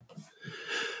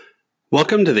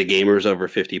Welcome to the Gamers Over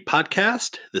 50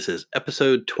 podcast. This is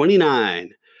episode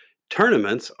 29.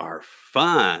 Tournaments are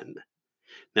fun.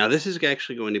 Now, this is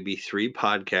actually going to be 3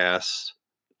 podcasts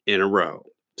in a row.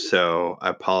 So I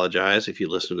apologize if you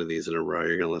listen to these in a row.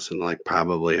 You're going to listen to like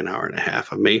probably an hour and a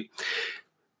half of me.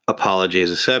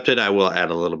 Apologies accepted. I will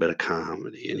add a little bit of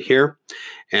comedy in here.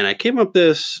 And I came up with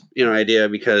this, idea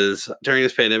because during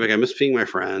this pandemic, I miss seeing my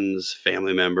friends,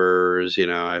 family members.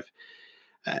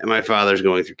 My father's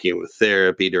going through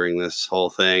chemotherapy during this whole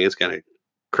thing. It's kind of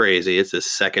crazy. It's his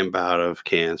second bout of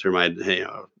cancer. My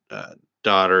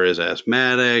daughter is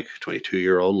asthmatic,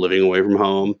 22-year-old, living away from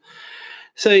home.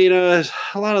 So, a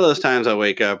lot of those times I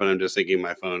wake up and I'm just thinking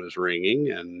my phone is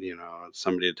ringing and, it's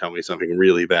somebody to tell me something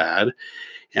really bad.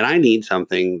 And I need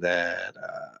something that,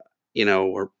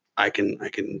 where I can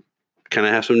kind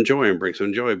of have some joy and bring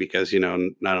some joy because,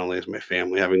 not only is my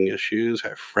family having issues, I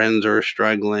have friends who are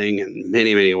struggling in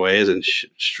many, many ways and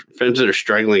friends that are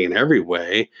struggling in every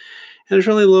way. And there's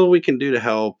really little we can do to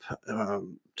help to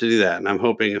do that. And I'm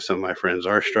hoping if some of my friends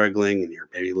are struggling and you're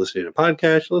maybe listening to a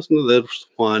podcast, listen to this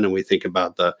one and we think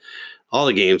about all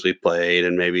the games we played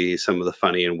and maybe some of the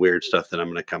funny and weird stuff that I'm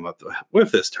going to come up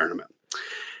with this tournament.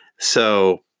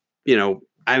 So,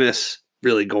 I miss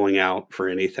really going out for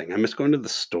anything. I miss going to the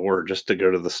store just to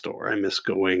go to the store. I miss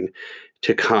going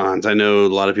to cons. I know a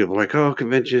lot of people are like, oh,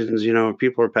 conventions,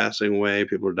 people are passing away,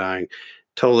 people are dying.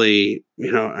 Totally,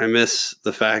 I miss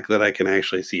the fact that I can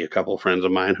actually see a couple of friends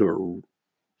of mine who are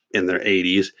in their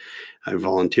 80s. I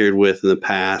volunteered with in the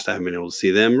past. I haven't been able to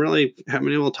see them, really haven't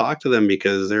been able to talk to them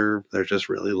because they're just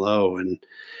really low. And,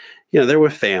 they're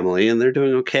with family and they're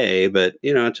doing okay, but,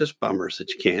 it's just bummers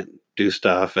that you can't do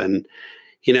stuff. And,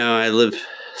 I live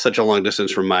such a long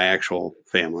distance from my actual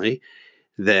family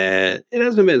that it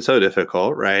hasn't been so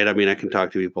difficult, right? I mean, I can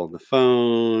talk to people on the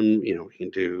phone, we can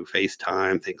do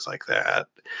FaceTime, things like that.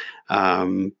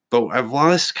 But I've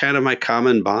lost kind of my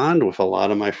common bond with a lot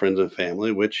of my friends and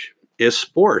family, which is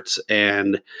sports.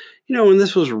 And, when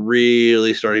this was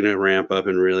really starting to ramp up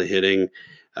and really hitting,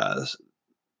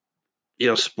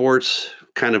 sports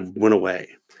kind of went away.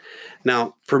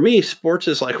 Now, for me, sports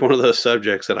is like one of those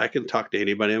subjects that I can talk to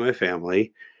anybody in my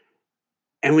family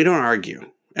and we don't argue.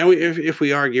 And if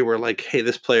we argue, we're like, hey,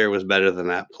 this player was better than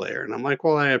that player. And I'm like,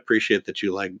 well, I appreciate that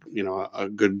you like, a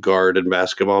good guard in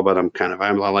basketball, but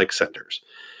I like centers.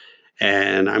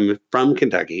 And I'm from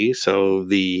Kentucky. So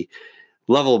the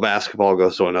level of basketball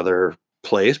goes to another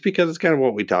place because it's kind of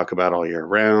what we talk about all year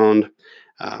round.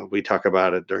 We talk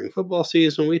about it during football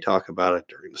season. We talk about it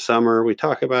during the summer. We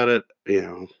talk about it,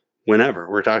 whenever.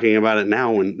 We're talking about it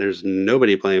now when there's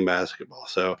nobody playing basketball.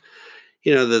 So,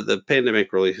 the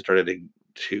pandemic really started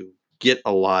to get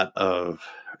a lot of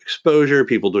exposure,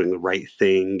 people doing the right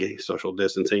thing, getting social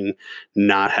distancing,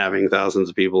 not having thousands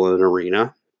of people in an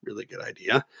arena. Really good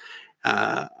idea.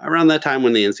 Around that time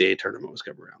when the NCAA tournament was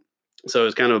coming around. So it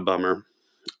was kind of a bummer.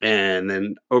 And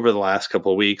then over the last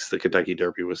couple of weeks, the Kentucky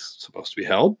Derby was supposed to be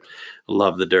held. I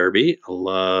love the Derby. I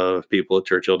love people at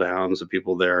Churchill Downs. The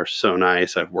people there are so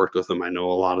nice. I've worked with them. I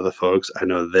know a lot of the folks. I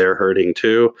know they're hurting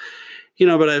too.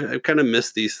 But I've kind of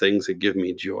missed these things that give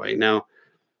me joy. Now,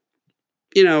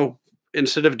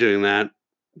 instead of doing that,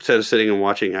 instead of sitting and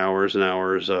watching hours and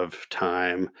hours of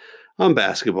time on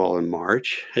basketball in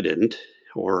March, I didn't.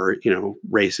 Or,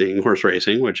 horse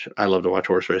racing, which I love to watch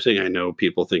horse racing. I know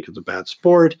people think it's a bad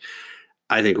sport.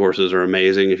 I think horses are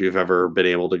amazing. If you've ever been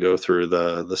able to go through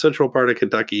the central part of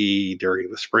Kentucky during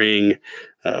the spring,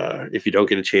 if you don't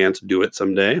get a chance, do it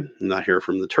someday. I'm not here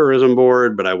from the tourism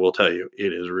board, but I will tell you,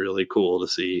 it is really cool to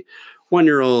see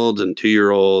 1-year-olds and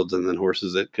 2-year-olds and then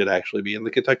horses that could actually be in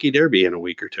the Kentucky Derby in a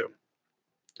week or two.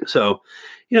 So,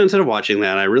 instead of watching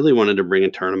that, I really wanted to bring a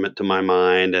tournament to my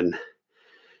mind. And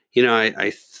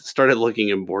I started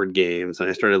looking at board games and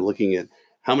I started looking at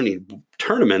how many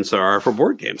tournaments there are for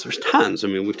board games. There's tons. I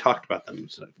mean, we've talked about them,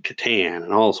 so Catan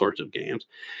and all sorts of games.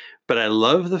 But I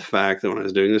love the fact that when I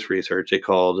was doing this research, they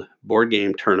called board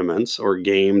game tournaments or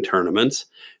game tournaments,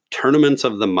 tournaments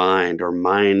of the mind or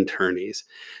mind tourneys.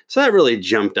 So that really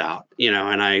jumped out,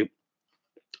 and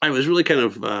I was really kind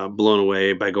of blown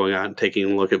away by going out and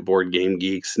taking a look at Board Game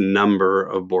Geek's number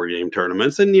of board game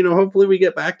tournaments. And, hopefully we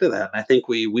get back to that. I think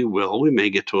we will. We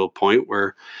may get to a point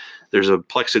where there's a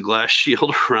plexiglass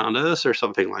shield around us or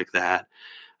something like that.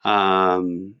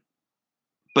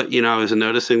 But, I was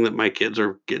noticing that my kids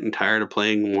are getting tired of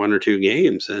playing 1 or 2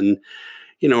 games. And,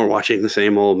 we're watching the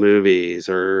same old movies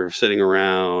or sitting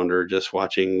around or just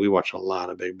watching. We watch a lot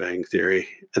of Big Bang Theory.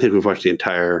 I think we've watched the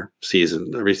entire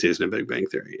season, every season of Big Bang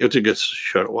Theory. It's a good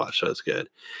show to watch, so it's good.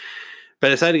 But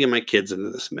I decided to get my kids into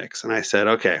this mix. And I said,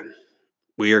 okay,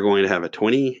 we are going to have a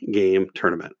 20-game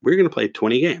tournament. We're going to play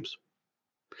 20 games.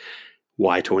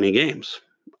 Why 20 games?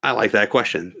 I like that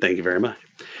question. Thank you very much.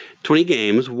 20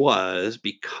 games was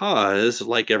because,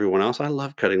 like everyone else, I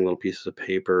love cutting little pieces of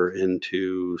paper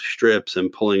into strips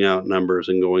and pulling out numbers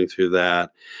and going through that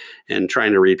and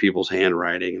trying to read people's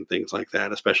handwriting and things like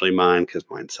that, especially mine because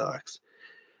mine sucks.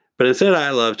 But instead, I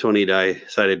love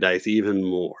 20-sided dice even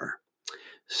more.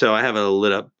 So I have a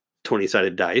lit up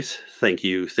 20-sided dice. Thank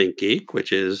you, ThinkGeek,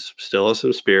 which is still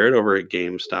some spirit over at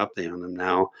GameStop. They own them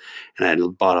now. And I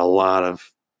bought a lot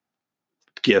of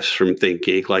gifts from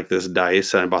ThinkGeek, like this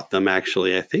dice. I bought them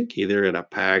actually, I think, either at a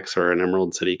PAX or an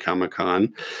Emerald City Comic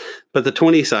Con. But the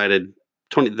 20-sided,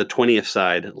 the 20th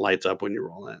side lights up when you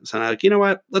roll it. So I'm like, you know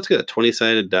what? Let's get a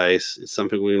 20-sided dice. It's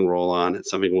something we can roll on.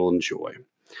 It's something we'll enjoy.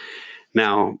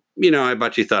 Now, I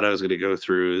bet you thought I was going to go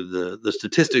through the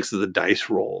statistics of the dice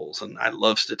rolls. And I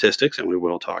love statistics, and we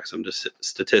will talk some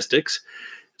statistics.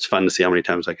 It's fun to see how many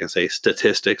times I can say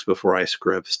statistics before I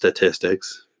script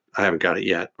statistics. I haven't got it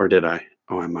yet, or did I?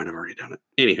 Oh, I might have already done it.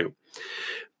 Anywho,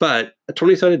 but a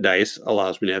 20-sided dice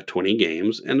allows me to have 20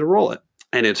 games and to roll it.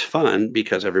 And it's fun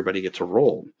because everybody gets a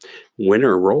roll.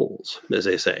 Winner rolls, as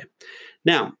they say.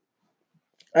 Now,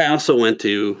 I also went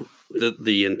to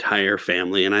the entire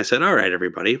family and I said, all right,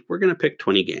 everybody, we're going to pick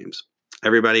 20 games.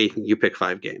 Everybody, you pick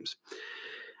 5 games.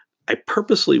 I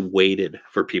purposely waited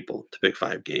for people to pick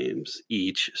 5 games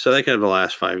each so I could have the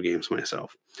last 5 games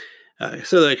myself.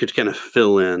 So that I could kind of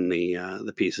fill in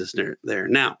the pieces there.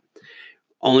 Now,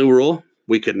 only rule,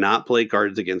 we could not play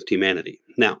Cards Against Humanity.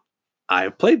 Now,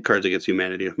 I've played Cards Against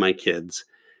Humanity with my kids,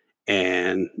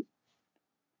 and,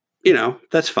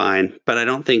 that's fine. But I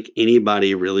don't think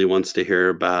anybody really wants to hear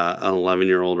about an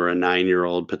 11-year-old or a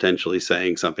 9-year-old potentially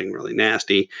saying something really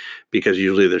nasty, because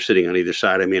usually they're sitting on either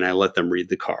side. I mean, I let them read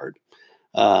the card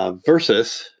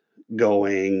versus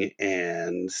going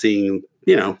and seeing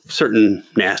certain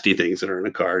nasty things that are in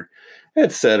a card,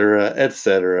 etc.,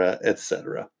 etc.,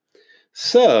 etc.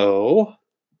 So,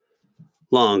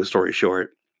 long story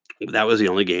short, that was the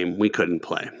only game we couldn't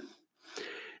play.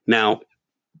 Now,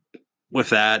 with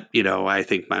that, I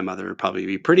think my mother would probably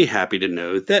be pretty happy to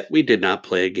know that we did not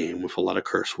play a game with a lot of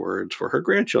curse words for her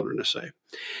grandchildren to say.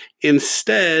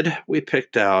 Instead, we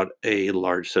picked out a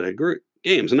large set of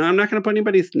games. Now, I'm not going to put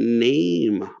anybody's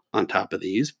name on top of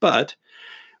these, but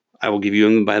I will give you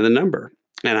them by the number.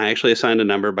 And I actually assigned a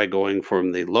number by going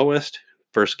from the lowest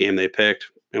first game they picked.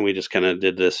 And we just kind of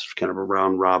did this kind of a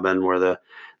round robin where the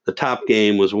top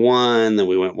game was 1. Then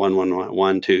we went 1, 1, 1,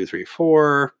 1, 2, 3,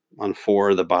 4. On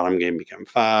 4, the bottom game became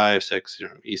 5, 6.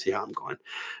 You see how I'm going.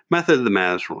 Method of the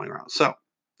Madness rolling around. So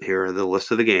here are the list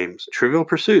of the games. Trivial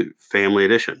Pursuit, Family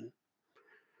Edition.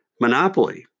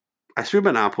 Monopoly. I threw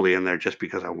Monopoly in there just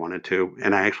because I wanted to,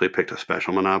 and I actually picked a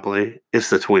special Monopoly. It's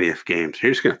the 20th game, so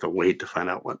you're just going to have to wait to find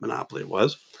out what Monopoly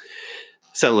was.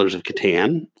 Settlers of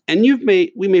Catan. And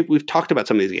we've talked about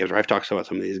some of these games, or I've talked about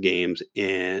some of these games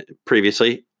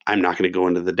previously. I'm not going to go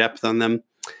into the depth on them.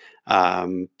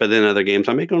 But then other games,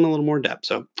 I may go in a little more depth.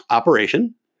 So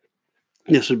Operation.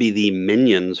 This would be the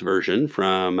Minions version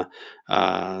from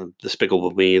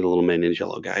Despicable Me, the little Minions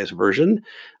yellow guys version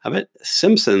of it.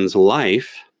 Simpsons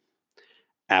Life.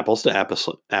 Apples to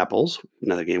Apples,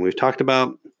 another game we've talked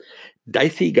about.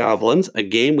 Dicey Goblins, a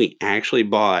game we actually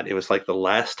bought. It was like the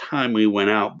last time we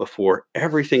went out before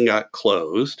everything got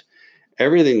closed.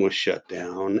 Everything was shut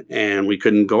down, and we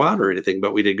couldn't go out or anything,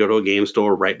 but we did go to a game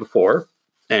store right before,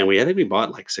 and I think we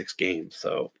bought like 6 games.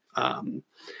 So,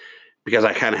 because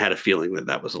I kind of had a feeling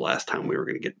that was the last time we were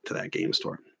going to get to that game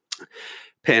store.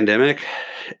 Pandemic,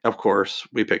 of course,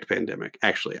 we picked Pandemic.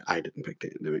 Actually, I didn't pick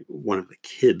Pandemic. One of the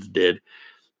kids did.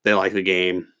 They like the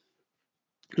game.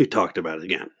 We talked about it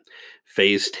again.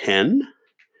 Phase 10,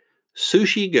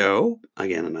 Sushi Go,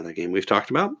 again, another game we've talked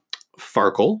about.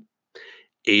 Farkle,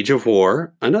 Age of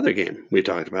War, another game we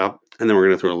talked about. And then we're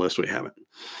going to throw a list we haven't.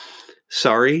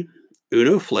 Sorry,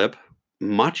 Uno Flip,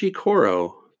 Machi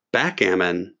Koro,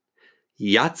 Backgammon,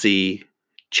 Yahtzee,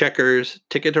 Checkers,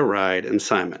 Ticket to Ride, and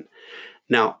Simon.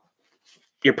 Now,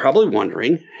 you're probably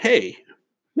wondering, hey,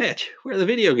 Mitch, where are the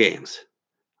video games?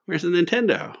 Where's the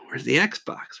Nintendo? Where's the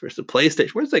Xbox? Where's the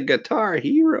PlayStation? Where's the Guitar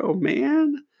Hero,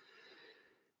 man?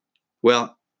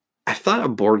 Well, I thought a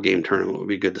board game tournament would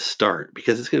be good to start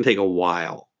because it's going to take a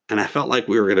while. And I felt like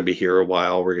we were going to be here a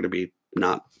while. We're going to be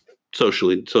not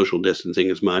social distancing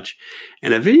as much.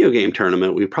 And a video game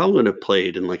tournament, we probably would have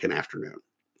played in like an afternoon.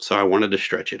 So I wanted to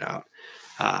stretch it out.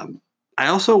 I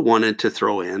also wanted to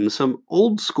throw in some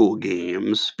old school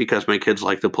games because my kids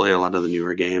like to play a lot of the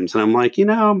newer games. And I'm like,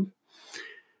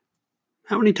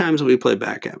 how many times have we played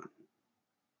backgammon?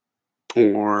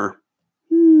 Or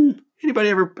anybody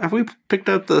ever, have we picked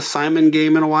up the Simon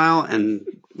game in a while? And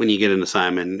when you get into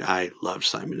Simon, I loved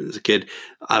Simon as a kid.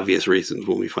 Obvious reasons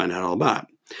when we find out all about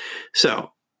it.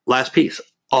 So, last piece.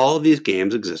 All of these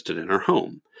games existed in our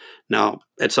home. Now,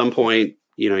 at some point,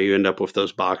 you end up with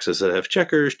those boxes that have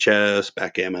checkers, chess,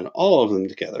 backgammon, all of them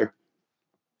together.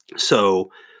 So,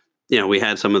 we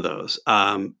had some of those.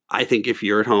 I think if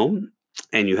you're at home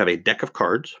and you have a deck of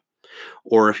cards,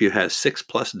 or if you have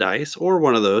 6+ dice, or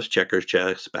one of those checkers,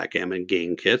 chess, backgammon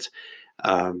game kits,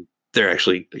 they're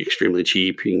actually extremely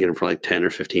cheap. You can get them for like $10 or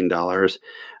 $15.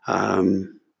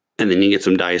 And then you get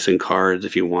some dice and cards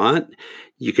if you want.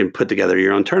 You can put together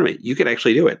your own tournament. You could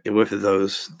actually do it with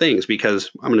those things, because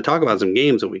I'm going to talk about some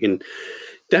games that we can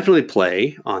definitely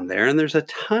play on there. And there's a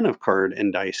ton of card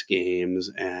and dice games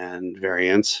and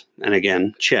variants. And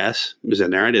again, chess was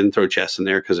in there. I didn't throw chess in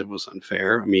there because it was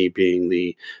unfair. Me being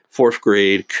the 4th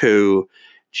grade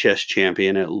co-chess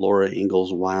champion at Laura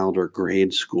Ingalls Wilder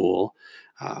Grade School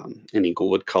in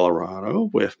Inglewood, Colorado,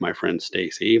 with my friend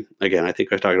Stacy. Again, I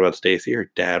think I talked about Stacy. Her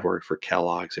dad worked for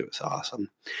Kellogg's. It was awesome.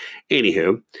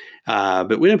 Anywho,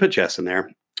 but we didn't put chess in there.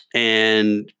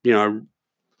 And,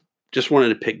 just wanted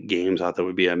to pick games out that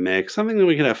would be a mix, something that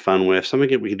we could have fun with, something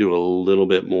that we could do a little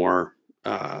bit more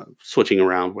switching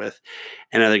around with,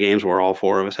 and other games where all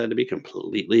 4 of us had to be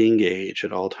completely engaged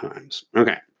at all times.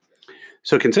 Okay,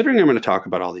 so considering I'm going to talk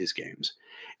about all these games,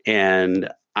 and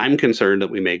I'm concerned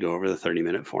that we may go over the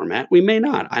 30-minute format. We may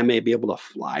not. I may be able to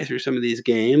fly through some of these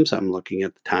games. I'm looking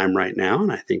at the time right now,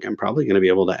 and I think I'm probably going to be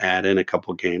able to add in a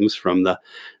couple games from the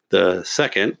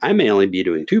second. I may only be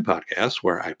doing 2 podcasts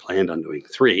where I planned on doing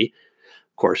 3.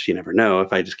 Of course, you never know.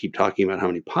 If I just keep talking about how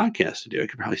many podcasts to do, I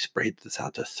could probably spread this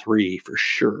out to 3 for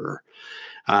sure.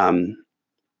 But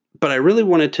I really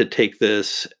wanted to take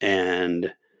this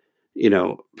and,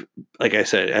 like I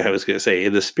said, I was going to say,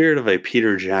 in the spirit of a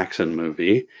Peter Jackson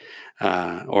movie,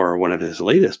 or one of his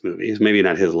latest movies, maybe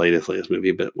not his latest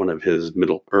movie, but one of his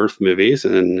Middle Earth movies.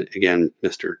 And again,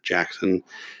 Mr. Jackson,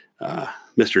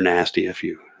 Mr. Nasty, if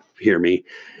you hear me.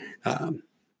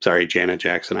 Sorry, Janet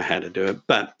Jackson, I had to do it.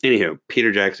 But anyhow,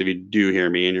 Peter Jackson, if you do hear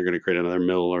me and you're going to create another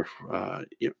Miller,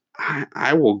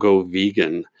 I will go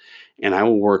vegan and I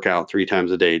will work out 3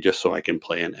 times a day just so I can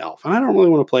play an elf. And I don't really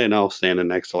want to play an elf standing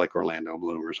next to like Orlando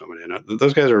Bloom or somebody.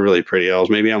 Those guys are really pretty elves.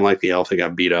 Maybe I'm like the elf that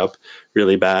got beat up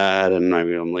really bad, and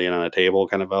maybe I'm laying on a table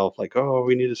kind of elf, like, oh,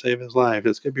 we need to save his life.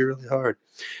 It's going to be really hard.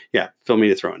 Yeah, feel me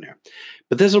to throw in there.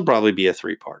 But this will probably be a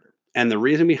 3-parter. And the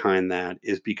reason behind that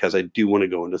is because I do want to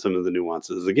go into some of the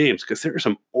nuances of the games, because there are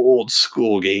some old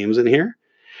school games in here.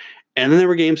 And then there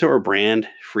were games that were brand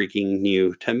freaking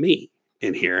new to me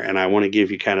in here. And I want to give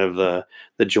you kind of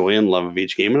the joy and love of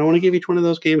each game. And I want to give each one of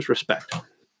those games respect.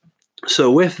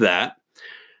 So with that,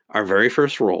 our very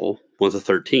first roll was a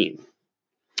 13.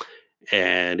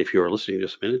 And if you were listening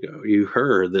just a minute ago, you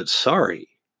heard that Sorry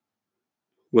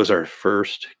was our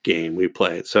first game we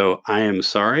played. So I am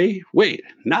sorry. Wait,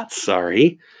 not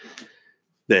sorry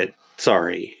that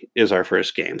Sorry is our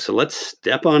first game. So let's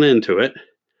step on into it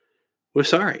with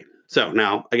Sorry. So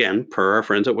now, again, per our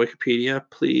friends at Wikipedia,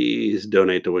 please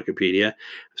donate to Wikipedia.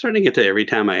 I'm starting to get to every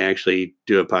time I actually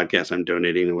do a podcast, I'm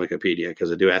donating to Wikipedia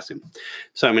because I do ask them.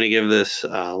 So I'm going to give this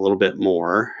a little bit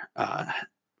more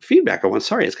feedback on what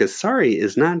Sorry is, because Sorry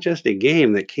is not just a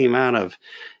game that came out of,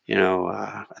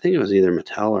 I think it was either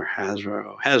Mattel or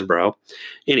Hasbro.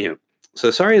 Anywho,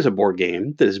 so Sorry is a board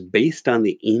game that is based on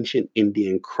the ancient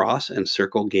Indian cross and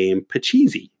circle game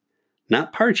Pachisi.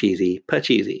 Not Parcheesi,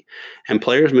 Pachisi. And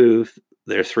players move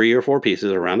their 3 or 4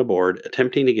 pieces around the board,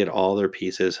 attempting to get all their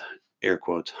pieces, air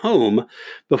quotes, home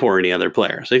before any other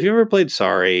player. So if you ever played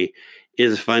Sorry, it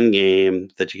is a fun game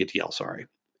that you get to yell sorry.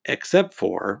 Except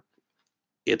for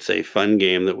it's a fun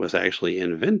game that was actually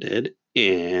invented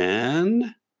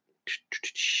in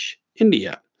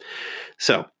India.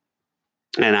 So,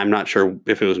 and I'm not sure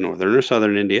if it was northern or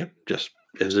southern India, just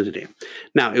as a name.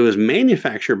 Now, it was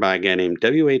manufactured by a guy named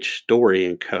W.H.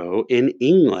 Story & Co. in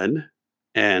England,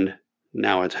 and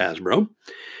now it's Hasbro.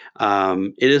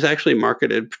 It is actually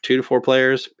marketed for 2 to 4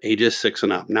 players, ages 6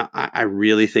 and up. Now, I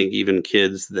really think even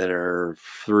kids that are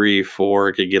 3,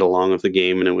 4 could get along with the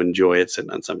game and would enjoy it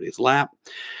sitting on somebody's lap.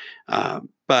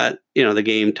 But, the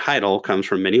game title comes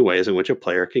from many ways in which a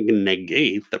player can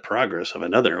negate the progress of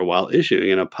another while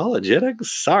issuing an apologetic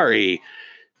sorry.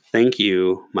 Thank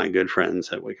you, my good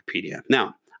friends at Wikipedia. Now,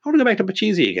 I want to go back to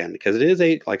Pachisi again, because it is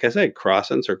a, like I said,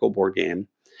 cross and circle board game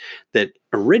that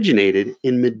originated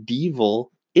in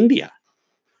medieval India.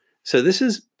 So this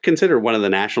is considered one of the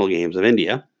national games of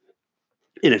India.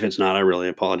 And if it's not, I really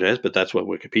apologize, but that's what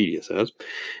Wikipedia says.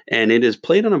 And it is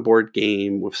played on a board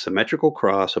game with symmetrical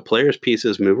cross. A player's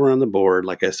pieces move around the board,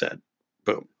 like I said,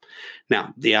 Boom.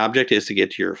 Now, the object is to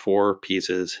get your 4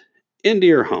 pieces into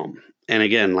your home. And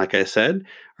again, like I said,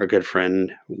 our good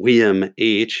friend William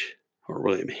H., or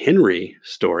William Henry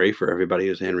Story, for everybody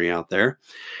who's Henry out there,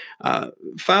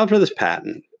 filed for this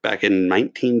patent back in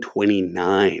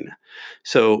 1929.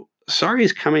 So Sorry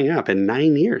is coming up in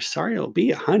 9 years. Sorry will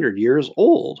be 100 years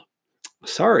old.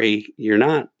 Sorry, you're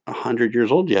not 100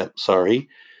 years old yet. Sorry.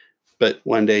 But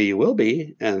one day you will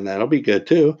be, and that'll be good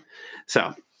too.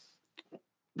 So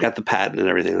got the patent and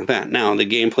everything like that. Now, the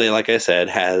gameplay, like I said,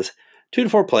 has 2 to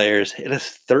 4 players. It has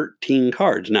 13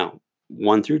 cards. Now,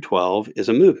 1 through 12 is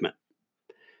a movement.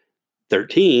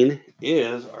 13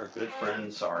 is our good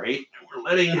friend, Sorry. We're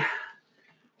letting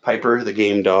Piper, the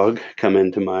game dog, come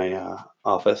into my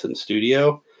office and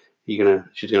studio. She's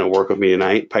gonna work with me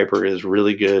tonight. Piper is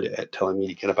really good at telling me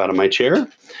to get up out of my chair.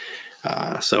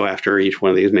 So after each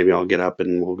one of these, maybe I'll get up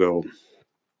and we'll go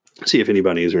see if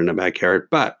anybody's in the backyard.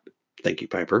 But thank you,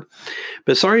 Piper.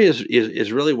 But Sorry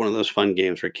is really one of those fun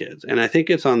games for kids. And I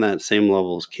think it's on that same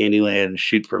level as Candyland,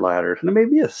 Shoot for Ladders, and it may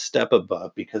be a step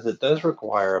above because it does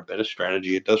require a bit of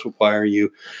strategy. It does require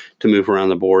you to move around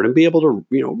the board and be able to,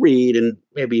 read and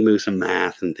maybe move some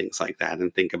math and things like that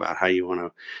and think about how you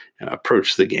want to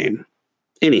approach the game.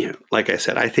 Anywho, like I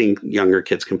said, I think younger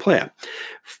kids can play it.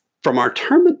 From our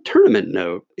tournament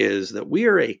note is that we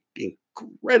are a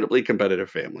incredibly competitive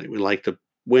family. We like to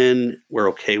win. We're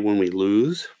okay when we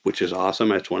lose, which is awesome.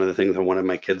 That's one of the things I wanted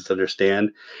my kids to understand.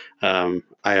 I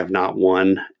have not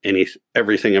won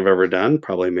everything I've ever done,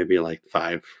 probably maybe like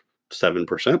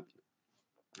 5-7%.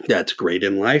 That's great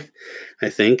in life,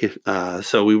 I think.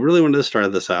 So we really wanted to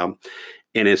start this out.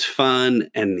 And it's fun,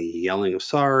 and the yelling of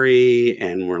sorry,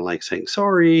 and we're like saying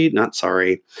sorry, not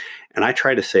sorry. And I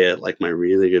try to say it like my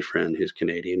really good friend who's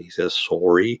Canadian. He says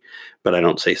sorry, but I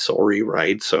don't say sorry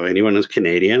right. So anyone who's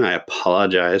Canadian, I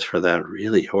apologize for that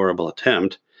really horrible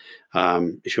attempt. If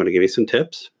you want to give me some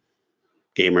tips,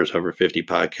 Gamers Over 50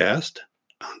 podcast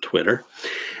on Twitter.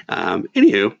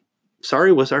 Anywho,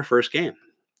 Sorry was our first game.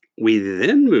 We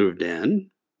then moved in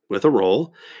with a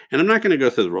roll, and I'm not going to go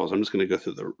through the rolls. I'm just going to go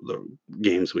through the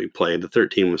games we played. The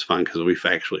 13 was fun because we've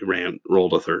actually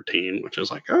rolled a 13, which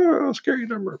is like, oh, scary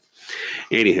number.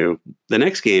 Anywho, the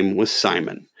next game was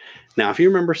Simon. Now, if you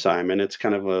remember Simon, it's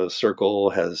kind of a circle,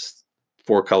 has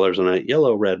 4 colors on it: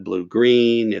 yellow, red, blue,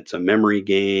 green. It's a memory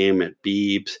game. It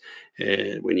beeps.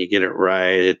 When you get it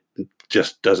right, it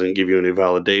just doesn't give you any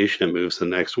validation. It moves to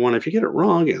the next one. If you get it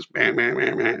wrong, it's bam, bam,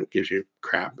 bam, bam. It gives you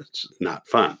crap. It's not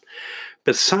fun.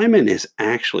 But Simon is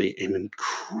actually an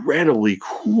incredibly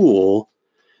cool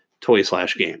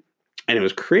toy/game. And it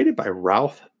was created by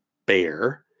Ralph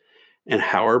Baer and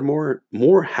Howard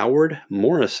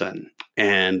Morrison.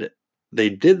 And they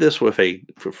did this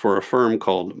for a firm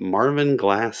called Marvin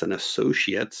Glass and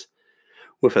Associates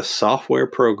with a software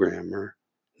programmer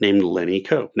named Lenny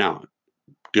Cope. Now,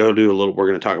 we're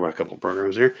going to talk about a couple of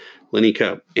programs here. Lenny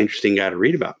Cope, interesting guy to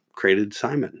read about, created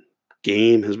Simon.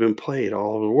 Game has been played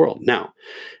all over the world. Now,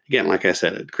 again, like I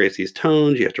said, it creates these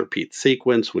tones. You have to repeat the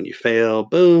sequence. When you fail,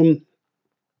 boom.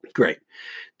 Great.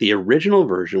 The original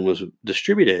version was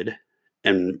distributed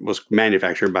and was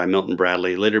manufactured by Milton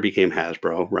Bradley, later became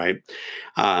Hasbro, right?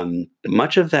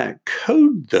 Much of that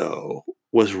code, though,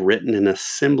 was written in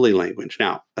assembly language.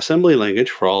 Now, assembly language,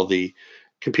 for all the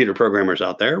computer programmers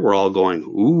out there, we're all going,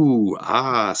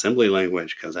 assembly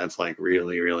language, because that's like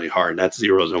really, really hard. That's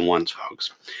zeros and ones,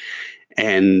 folks.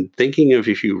 And thinking of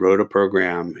if you wrote a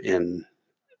program in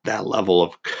that level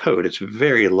of code, it's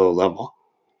very low level.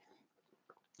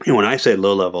 And when I say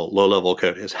low level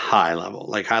code is high level.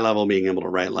 Like high level being able to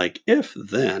write like if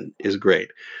then is great.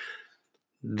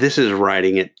 This is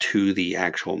writing it to the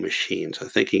actual machine. So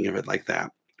thinking of it like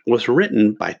that. Was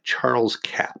written by Charles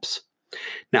Capps.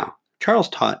 Now, Charles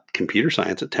taught computer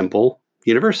science at Temple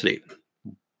University.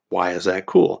 Why is that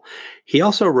cool? He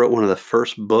also wrote one of the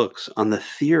first books on the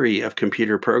theory of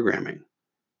computer programming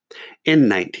in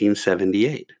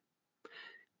 1978.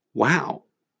 Wow.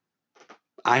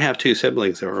 I have 2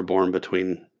 siblings that were born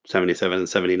between 77 and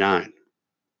 79.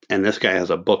 And this guy has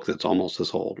a book that's almost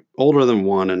as old, older than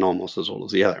one and almost as old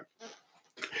as the other.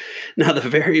 Now, the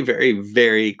very, very,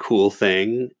 very cool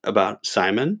thing about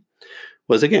Simon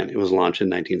was, again, it was launched in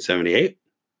 1978.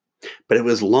 But it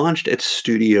was launched at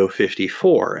Studio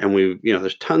 54. And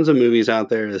there's tons of movies out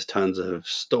there. There's tons of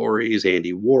stories.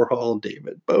 Andy Warhol,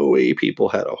 David Bowie, people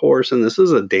had a horse. And this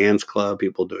is a dance club,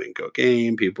 people doing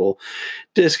cocaine, people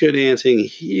disco dancing,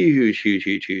 huge, huge,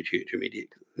 huge, huge, huge, immediate,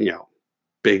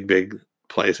 big, big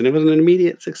place. And it was an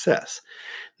immediate success.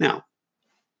 Now,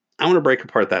 I want to break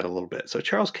apart that a little bit. So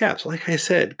Charles Capps, like I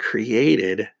said,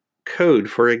 created code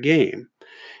for a game.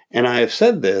 And I have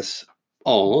said this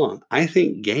all along. I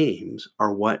think games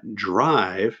are what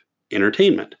drive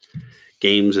entertainment,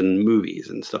 games and movies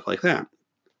and stuff like that.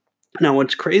 Now,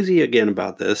 what's crazy again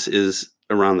about this is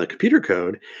around the computer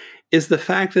code is the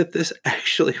fact that this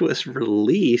actually was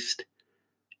released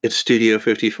at Studio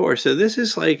 54. So this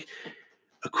is like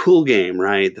a cool game,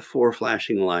 right? The four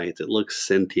flashing lights. It looks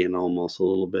sentient almost a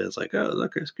little bit. It's like, oh,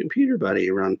 look, it's Computer Buddy.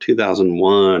 Around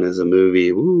 2001 is a movie.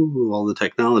 Ooh, all the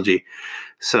technology.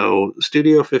 So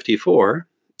Studio 54,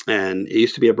 and it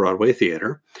used to be a Broadway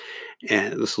theater.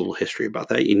 And this little history about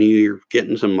that. You knew you're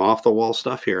getting some off the wall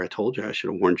stuff here. I told you I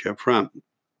should have warned you up front.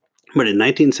 But in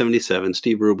 1977,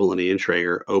 Steve Rubel and Ian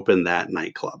Schrager opened that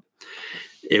nightclub.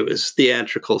 It was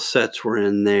theatrical sets were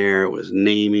in there. It was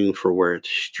naming for where it's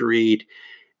street.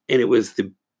 And it was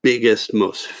the biggest,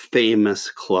 most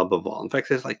famous club of all. In fact,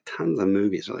 there's like tons of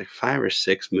movies. There's like 5 or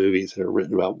 6 movies that are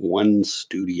written about one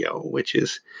studio, which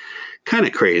is kind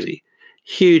of crazy.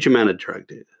 Huge amount of drug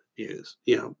use,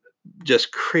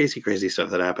 just crazy, crazy stuff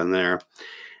that happened there.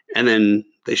 And then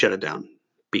they shut it down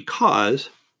because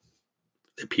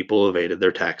the people evaded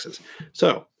their taxes.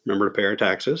 So remember to pay our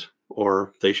taxes,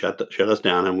 or they shut us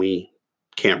down and we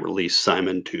can't release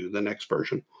Simon 2, the next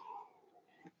version.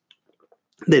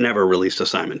 They never released a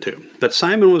Simon 2. But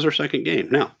Simon was our second game.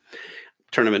 Now,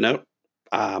 tournament note,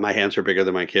 my hands are bigger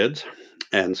than my kids.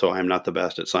 And so I'm not the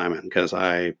best at Simon because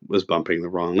I was bumping the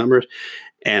wrong numbers.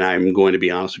 And I'm going to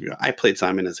be honest with you. I played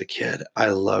Simon as a kid. I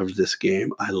loved this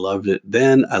game. I loved it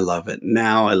then. I love it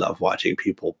now. I love watching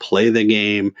people play the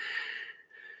game.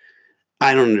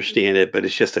 I don't understand it, but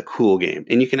it's just a cool game.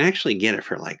 And you can actually get it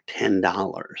for like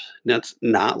 $10. That's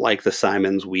not like the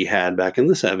Simons we had back in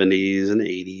the 70s and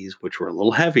 80s, which were a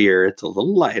little heavier. It's a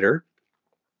little lighter.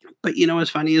 But what's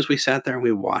funny is we sat there and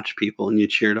we watched people and you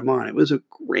cheered them on. It was a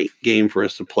great game for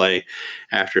us to play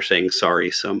after saying sorry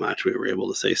so much. We were able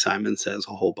to say Simon Says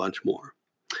a whole bunch more.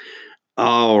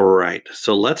 All right.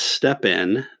 So let's step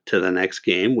in to the next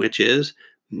game, which is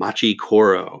Machi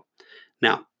Koro.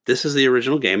 Now, this is the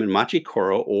original game in Machi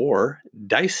Koro, or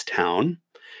Dice Town.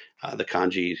 The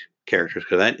kanji characters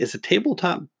for that is a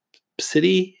tabletop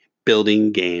city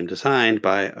building game designed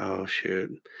by,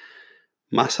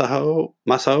 Masao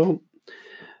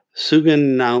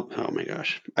Suganuma. Oh my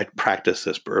gosh, I practiced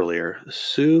this earlier.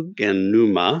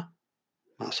 Masao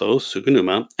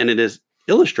Suganuma, and it is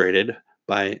illustrated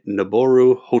by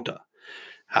Noboru Hota.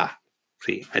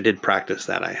 See, I did practice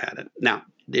that. I had it. Now,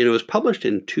 it was published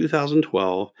in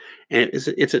 2012, and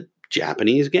it's a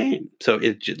Japanese game. So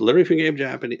it's literally from a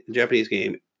Japanese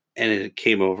game, and it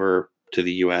came over to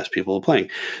the U.S. People are playing.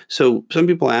 So some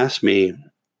people ask me,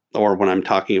 or when I'm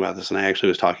talking about this, and I actually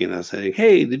was talking to them saying,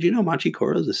 hey, did you know Machi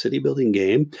Koro is a city building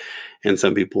game? And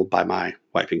some people, by my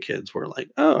wife and kids, were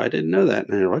like, oh, I didn't know that.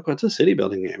 And they're like, what's a city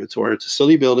building game? It's where it's a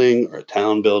city building or a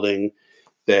town building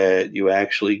that you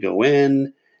actually go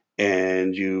in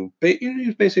and you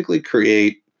basically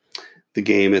create the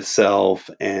game itself,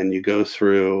 and you go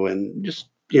through and just,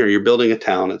 you're building a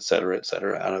town, et cetera,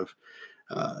 out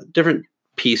of different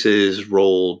pieces,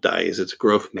 roll dice. It's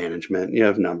growth management. You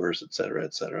have numbers, et cetera,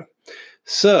 et cetera.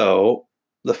 So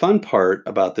the fun part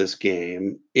about this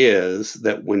game is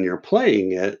that when you're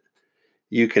playing it,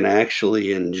 you can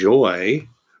actually enjoy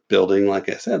building, like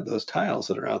I said, those tiles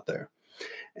that are out there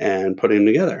and putting them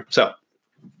together. So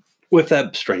with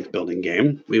that strength building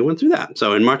game, we went through that.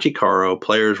 So in Machi Koro,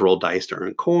 players roll dice to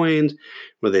earn coins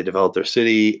where they develop their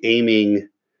city, aiming,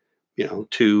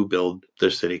 to build their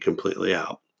city completely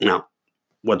out. Now,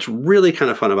 what's really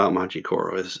kind of fun about Machi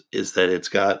Koro is that it's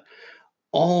got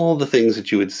all the things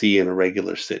that you would see in a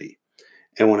regular city.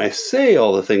 And when I say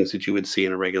all the things that you would see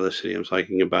in a regular city, I'm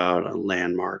talking about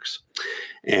landmarks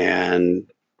and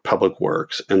public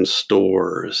works and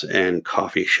stores and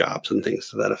coffee shops and things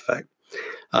to that effect.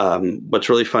 What's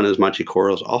really fun is Machi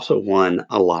Koro's also won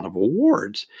a lot of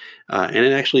awards, and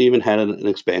it actually even had an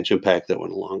expansion pack that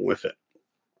went along with it.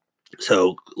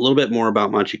 So a little bit more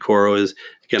about Machi Koro is,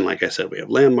 again, like I said, we have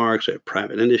landmarks, we have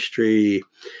private industry,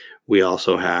 we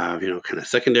also have, kind of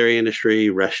secondary industry,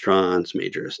 restaurants,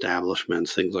 major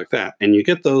establishments, things like that. And you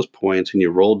get those points and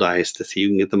you roll dice to see who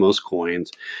can get the most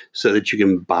coins so that you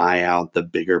can buy out the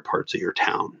bigger parts of your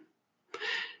town.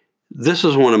 This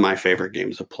is one of my favorite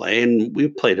games to play, and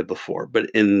we've played it before. But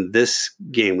in this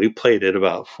game, we played it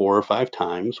about 4 or 5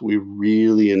 times. We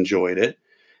really enjoyed it.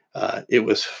 It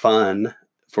was fun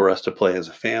for us to play as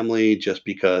a family just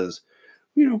because,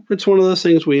 it's one of those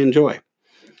things we enjoy.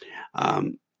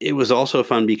 It was also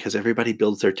fun because everybody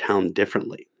builds their town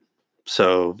differently.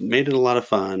 So made it a lot of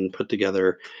fun, put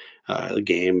together a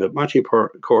game. But Machi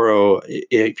Koro,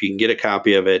 if you can get a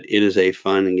copy of it, it is a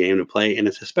fun game to play. And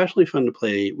it's especially fun to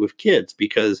play with kids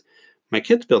because My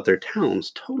kids built their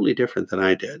towns totally different than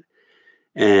I did.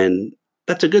 And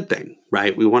that's a good thing,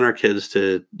 right? We want our kids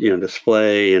to,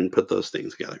 display and put those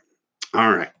things together.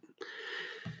 All right.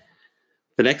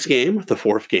 The next game, the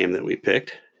fourth game that we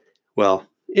picked, well,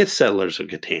 it's Settlers of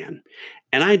Catan.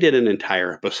 And I did an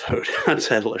entire episode on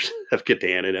Settlers of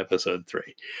Catan in episode 3.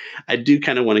 I do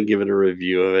kind of want to give it a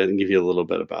review of it and give you a little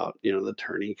bit about, the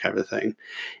tourney kind of thing.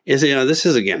 This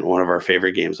is, again, one of our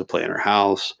favorite games to play in our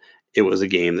house. It was a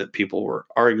game that people were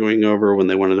arguing over when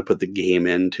they wanted to put the game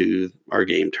into our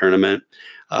game tournament.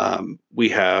 We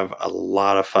have a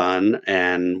lot of fun,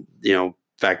 and, in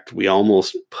fact, we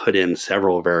almost put in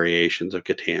several variations of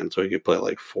Catan so we could play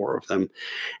like 4 of them.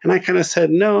 And I kind of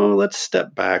said, no, let's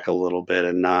step back a little bit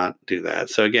and not do that.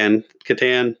 So again,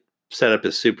 Catan setup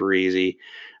is super easy.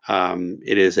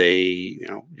 It is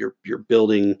you're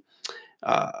building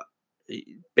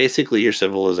basically your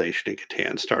civilization in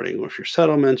Catan, starting with your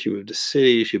settlements. You move to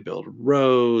cities, you build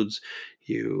roads,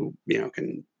 you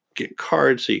can get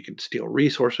cards so you can steal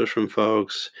resources from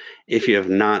folks. If you have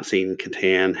not seen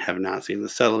Catan, have not seen the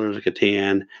Settlers of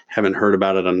Catan, haven't heard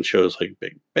about it on shows like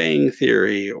Big Bang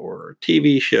Theory or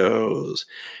TV shows,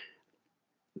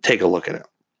 take a look at it.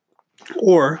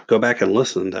 Or go back and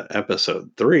listen to episode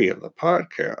 3 of the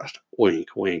podcast. Wink,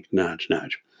 wink, nudge,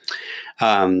 nudge.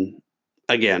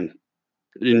 Again,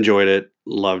 enjoyed it,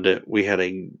 loved it. We had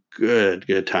a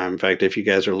good time. In fact, if you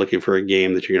guys are looking for a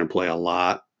game that you're going to play a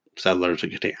lot, Settlers of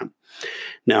Catan.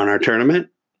 Now in our tournament,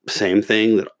 same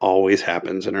thing that always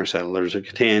happens in our Settlers of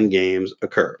Catan games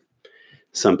occur.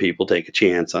 Some people take a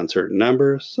chance on certain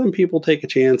numbers. Some people take a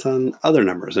chance on other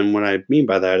numbers. And what I mean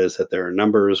by that is that there are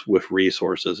numbers with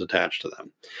resources attached to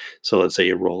them. So let's say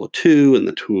you roll a 2 and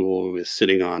the 2 is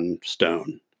sitting on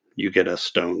stone. You get a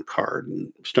stone card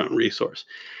and stone resource.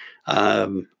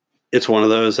 It's one of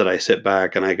those that I sit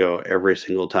back and I go every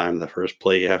single time. The first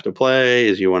play you have to play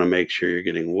is you want to make sure you're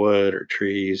getting wood or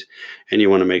trees, and you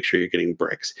want to make sure you're getting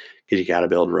bricks, because you got to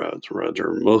build roads. Roads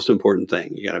are the most important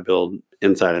thing. You got to build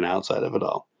inside and outside of it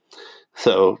all.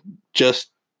 So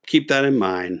just keep that in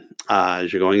mind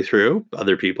as you're going through.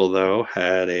 Other people, though,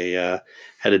 had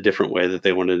a different way that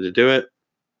they wanted to do it.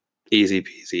 Easy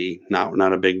peasy,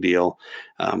 not a big deal.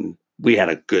 We had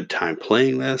a good time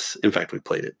playing this. In fact, we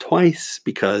played it twice,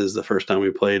 because the first time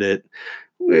we played it,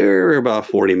 we were about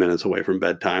 40 minutes away from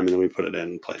bedtime, and then we put it in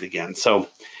and played again. So,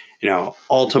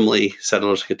 ultimately,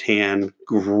 Settlers of Catan,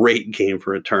 great game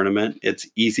for a tournament. It's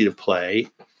easy to play,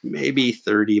 maybe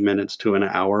 30 minutes to an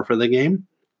hour for the game.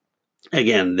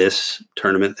 Again, this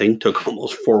tournament thing took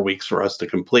almost 4 weeks for us to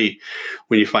complete.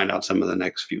 When you find out some of the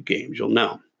next few games, you'll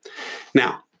know.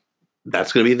 Now,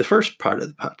 that's going to be the first part of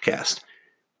the podcast.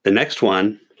 The next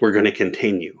one, we're going to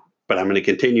continue, but I'm going to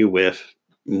continue with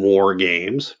more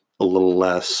games, a little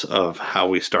less of how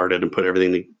we started and put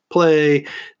everything to play,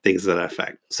 things that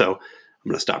affect. So I'm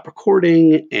going to stop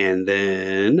recording, and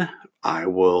then I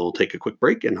will take a quick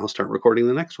break and I'll start recording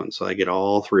the next one. So I get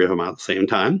all 3 of them out at the same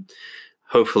time.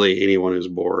 Hopefully anyone who's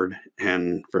bored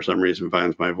and for some reason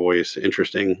finds my voice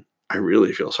interesting, I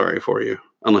really feel sorry for you,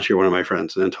 unless you're one of my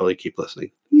friends, and then totally keep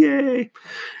listening. Yay.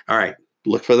 All right.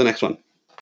 Look for the next one.